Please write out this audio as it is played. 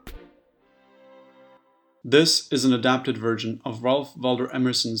This is an adapted version of Ralph Waldo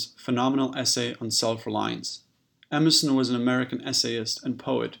Emerson's phenomenal essay on self-reliance. Emerson was an American essayist and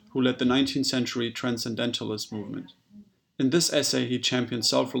poet who led the 19th century transcendentalist movement. In this essay, he championed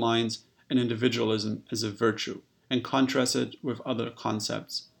self-reliance and individualism as a virtue and contrasts it with other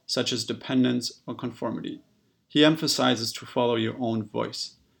concepts, such as dependence or conformity. He emphasizes to follow your own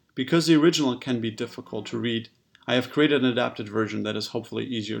voice. Because the original can be difficult to read, I have created an adapted version that is hopefully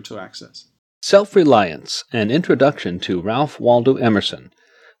easier to access. Self-Reliance, an introduction to Ralph Waldo Emerson.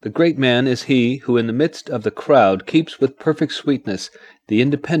 The great man is he who in the midst of the crowd keeps with perfect sweetness the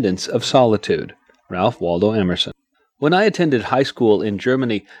independence of solitude. Ralph Waldo Emerson. When I attended high school in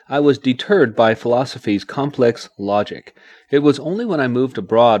Germany, I was deterred by philosophy's complex logic. It was only when I moved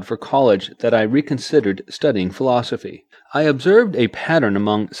abroad for college that I reconsidered studying philosophy. I observed a pattern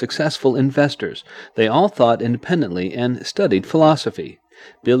among successful investors. They all thought independently and studied philosophy.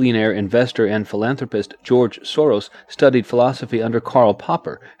 Billionaire investor and philanthropist George Soros studied philosophy under Karl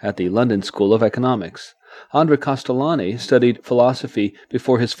Popper at the London School of Economics. Andrea Castellani studied philosophy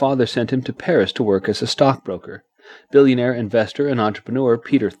before his father sent him to Paris to work as a stockbroker. Billionaire investor and entrepreneur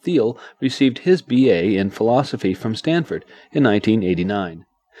Peter Thiel received his B.A. in philosophy from Stanford in 1989.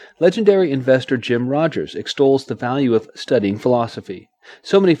 Legendary investor Jim Rogers extols the value of studying philosophy.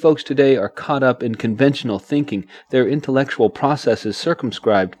 So many folks today are caught up in conventional thinking, their intellectual processes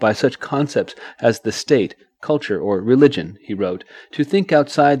circumscribed by such concepts as the state, culture, or religion, he wrote. To think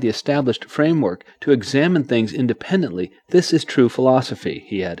outside the established framework, to examine things independently, this is true philosophy,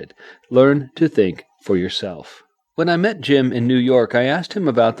 he added. Learn to think for yourself. When I met Jim in New York, I asked him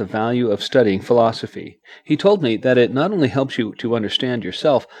about the value of studying philosophy. He told me that it not only helps you to understand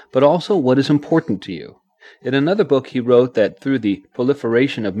yourself, but also what is important to you. In another book, he wrote that through the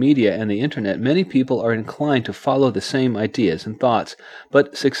proliferation of media and the Internet, many people are inclined to follow the same ideas and thoughts.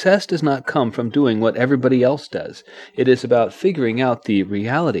 But success does not come from doing what everybody else does. It is about figuring out the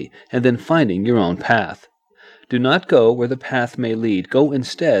reality and then finding your own path. Do not go where the path may lead. Go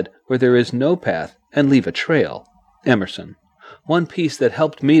instead where there is no path and leave a trail. Emerson. One piece that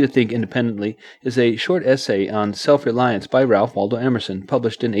helped me to think independently is a short essay on self-reliance by Ralph Waldo Emerson,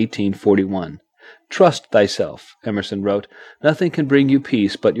 published in 1841. Trust thyself, Emerson wrote. Nothing can bring you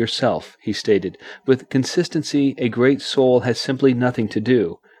peace but yourself, he stated. With consistency, a great soul has simply nothing to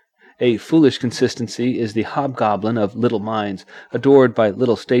do. A foolish consistency is the hobgoblin of little minds, adored by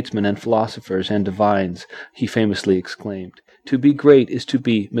little statesmen and philosophers and divines, he famously exclaimed. To be great is to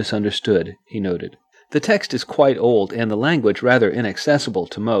be misunderstood, he noted. The text is quite old, and the language rather inaccessible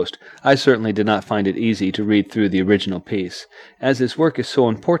to most. I certainly did not find it easy to read through the original piece. As his work is so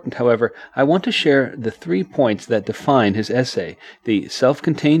important, however, I want to share the 3 points that define his essay: the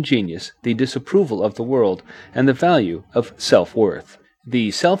self-contained genius, the disapproval of the world, and the value of self-worth.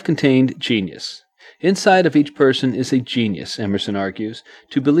 The self-contained genius. Inside of each person is a genius, Emerson argues.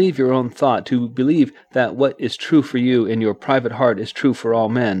 To believe your own thought, to believe that what is true for you in your private heart is true for all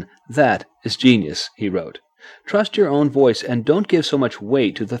men, that is genius, he wrote. Trust your own voice and don't give so much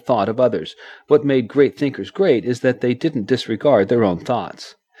weight to the thought of others. What made great thinkers great is that they didn't disregard their own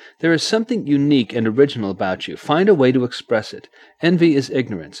thoughts. There is something unique and original about you. Find a way to express it. Envy is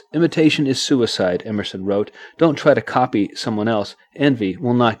ignorance. Imitation is suicide, Emerson wrote. Don't try to copy someone else. Envy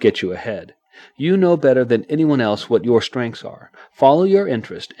will not get you ahead. You know better than anyone else what your strengths are. Follow your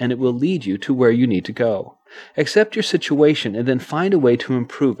interest, and it will lead you to where you need to go. Accept your situation and then find a way to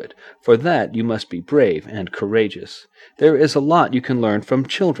improve it. For that, you must be brave and courageous. There is a lot you can learn from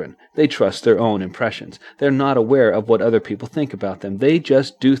children. They trust their own impressions. They're not aware of what other people think about them. They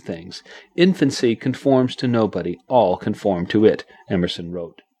just do things. Infancy conforms to nobody. All conform to it, Emerson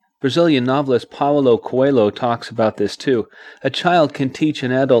wrote. Brazilian novelist Paulo Coelho talks about this too. A child can teach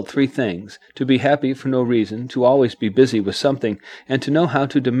an adult 3 things: to be happy for no reason, to always be busy with something, and to know how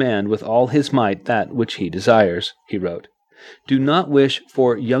to demand with all his might that which he desires, he wrote. Do not wish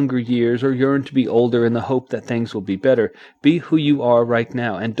for younger years or yearn to be older in the hope that things will be better. Be who you are right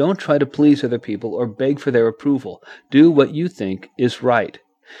now, and don't try to please other people or beg for their approval. Do what you think is right.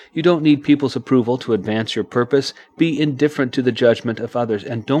 You don't need people's approval to advance your purpose. Be indifferent to the judgment of others,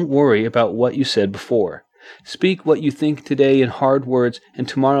 and don't worry about what you said before. Speak what you think today in hard words, and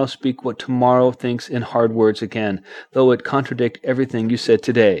tomorrow speak what tomorrow thinks in hard words again, though it contradict everything you said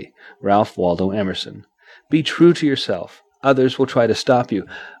today. Ralph Waldo Emerson. Be true to yourself. Others will try to stop you,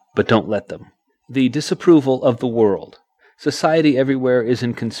 but don't let them. The disapproval of the world. Society everywhere is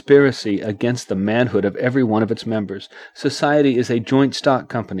in conspiracy against the manhood of every one of its members. Society is a joint stock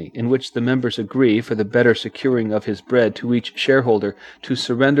company in which the members agree, for the better securing of his bread to each shareholder, to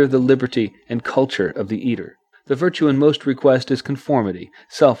surrender the liberty and culture of the eater. The virtue in most request is conformity.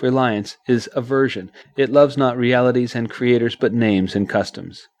 Self-reliance is aversion. It loves not realities and creators, but names and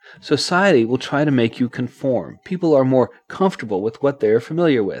customs. Society will try to make you conform. People are more comfortable with what they are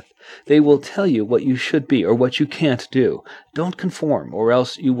familiar with. They will tell you what you should be or what you can't do. Don't conform, or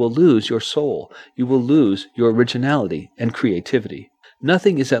else you will lose your soul. You will lose your originality and creativity.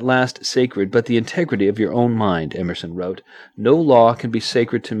 Nothing is at last sacred but the integrity of your own mind, Emerson wrote. No law can be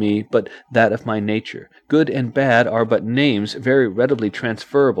sacred to me but that of my nature. Good and bad are but names very readily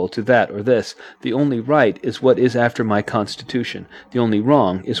transferable to that or this. The only right is what is after my constitution. The only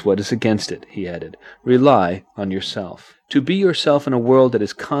wrong is what is against it, he added. Rely on yourself. To be yourself in a world that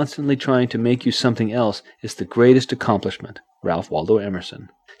is constantly trying to make you something else is the greatest accomplishment. Ralph Waldo Emerson.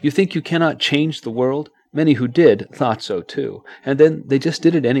 You think you cannot change the world? Many who did thought so too, and then they just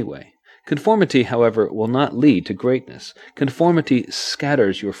did it anyway. Conformity, however, will not lead to greatness. Conformity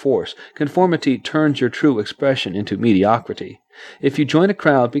scatters your force. Conformity turns your true expression into mediocrity. If you join a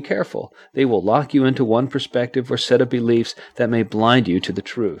crowd, be careful. They will lock you into one perspective or set of beliefs that may blind you to the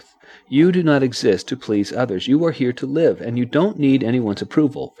truth. You do not exist to please others. You are here to live, and you don't need anyone's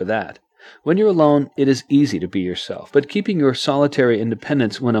approval for that. When you're alone, it is easy to be yourself, but keeping your solitary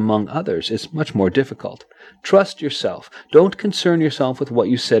independence when among others is much more difficult. Trust yourself. Don't concern yourself with what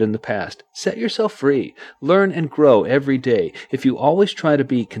you said in the past. Set yourself free. Learn and grow every day. If you always try to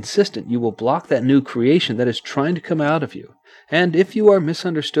be consistent, you will block that new creation that is trying to come out of you. And if you are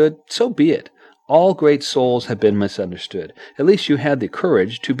misunderstood, so be it. All great souls have been misunderstood. At least you had the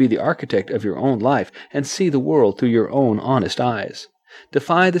courage to be the architect of your own life and see the world through your own honest eyes.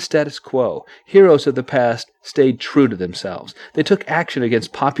 Defy the status quo. Heroes of the past stayed true to themselves. They took action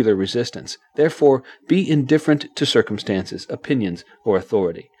against popular resistance. Therefore, be indifferent to circumstances, opinions, or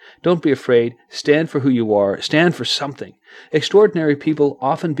authority. Don't be afraid. Stand for who you are. Stand for something. Extraordinary people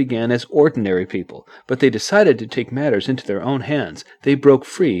often began as ordinary people, but they decided to take matters into their own hands. They broke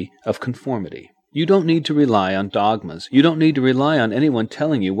free of conformity. You don't need to rely on dogmas. You don't need to rely on anyone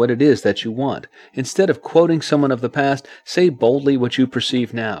telling you what it is that you want. Instead of quoting someone of the past, say boldly what you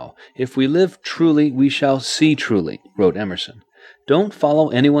perceive now. If we live truly, we shall see truly, wrote Emerson. Don't follow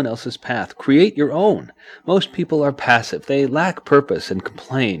anyone else's path. Create your own. Most people are passive. They lack purpose and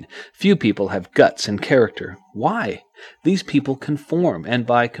complain. Few people have guts and character. Why? These people conform, and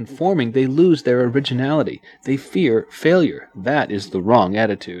by conforming they lose their originality. They fear failure. That is the wrong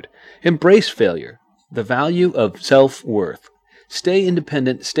attitude. Embrace failure. The value of self-worth. Stay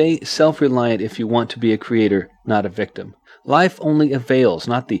independent, stay self-reliant if you want to be a creator, not a victim. Life only avails,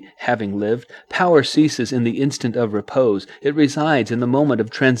 not the having lived. Power ceases in the instant of repose. It resides in the moment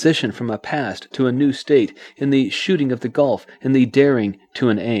of transition from a past to a new state, in the shooting of the gulf, in the daring to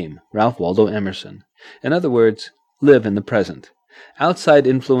an aim. Ralph Waldo Emerson. In other words, live in the present. Outside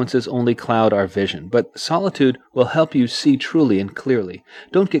influences only cloud our vision, but solitude will help you see truly and clearly.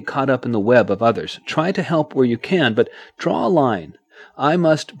 Don't get caught up in the web of others. Try to help where you can, but draw a line. I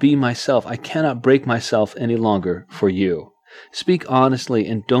must be myself. I cannot break myself any longer for you. Speak honestly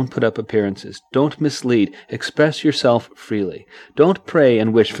and don't put up appearances. Don't mislead. Express yourself freely. Don't pray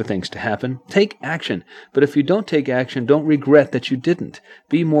and wish for things to happen. Take action. But if you don't take action, don't regret that you didn't.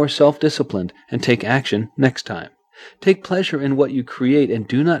 Be more self-disciplined and take action next time. Take pleasure in what you create and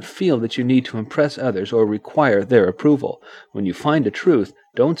do not feel that you need to impress others or require their approval. When you find a truth,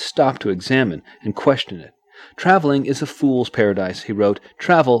 don't stop to examine and question it. Traveling is a fool's paradise, he wrote.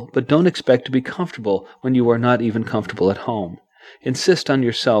 Travel, but don't expect to be comfortable when you are not even comfortable at home. Insist on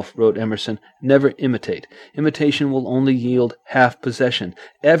yourself, wrote Emerson. Never imitate. Imitation will only yield half possession.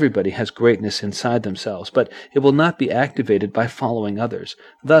 Everybody has greatness inside themselves, but it will not be activated by following others.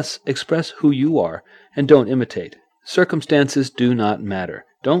 Thus, express who you are, and don't imitate. Circumstances do not matter.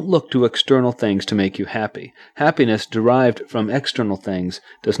 Don't look to external things to make you happy. Happiness derived from external things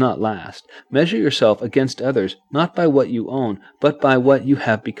does not last. Measure yourself against others, not by what you own, but by what you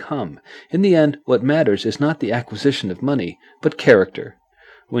have become. In the end, what matters is not the acquisition of money, but character.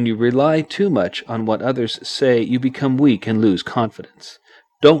 When you rely too much on what others say, you become weak and lose confidence.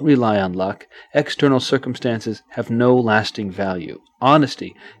 Don't rely on luck. External circumstances have no lasting value.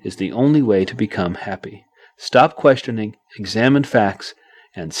 Honesty is the only way to become happy. Stop questioning, examine facts,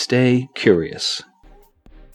 and stay curious.